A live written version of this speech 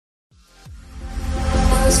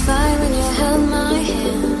was fine when you held my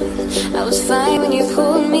hand. I was fine when you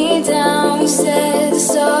pulled me down. You said the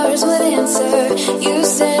stars would answer. You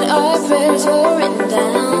said our prayers were written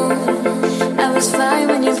down. I was fine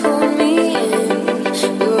when you pulled me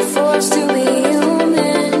in. We were forced to be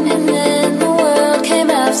human, and then the world came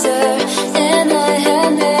after, and I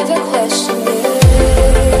had never questioned it.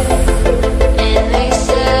 And they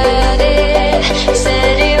said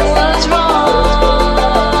it was wrong.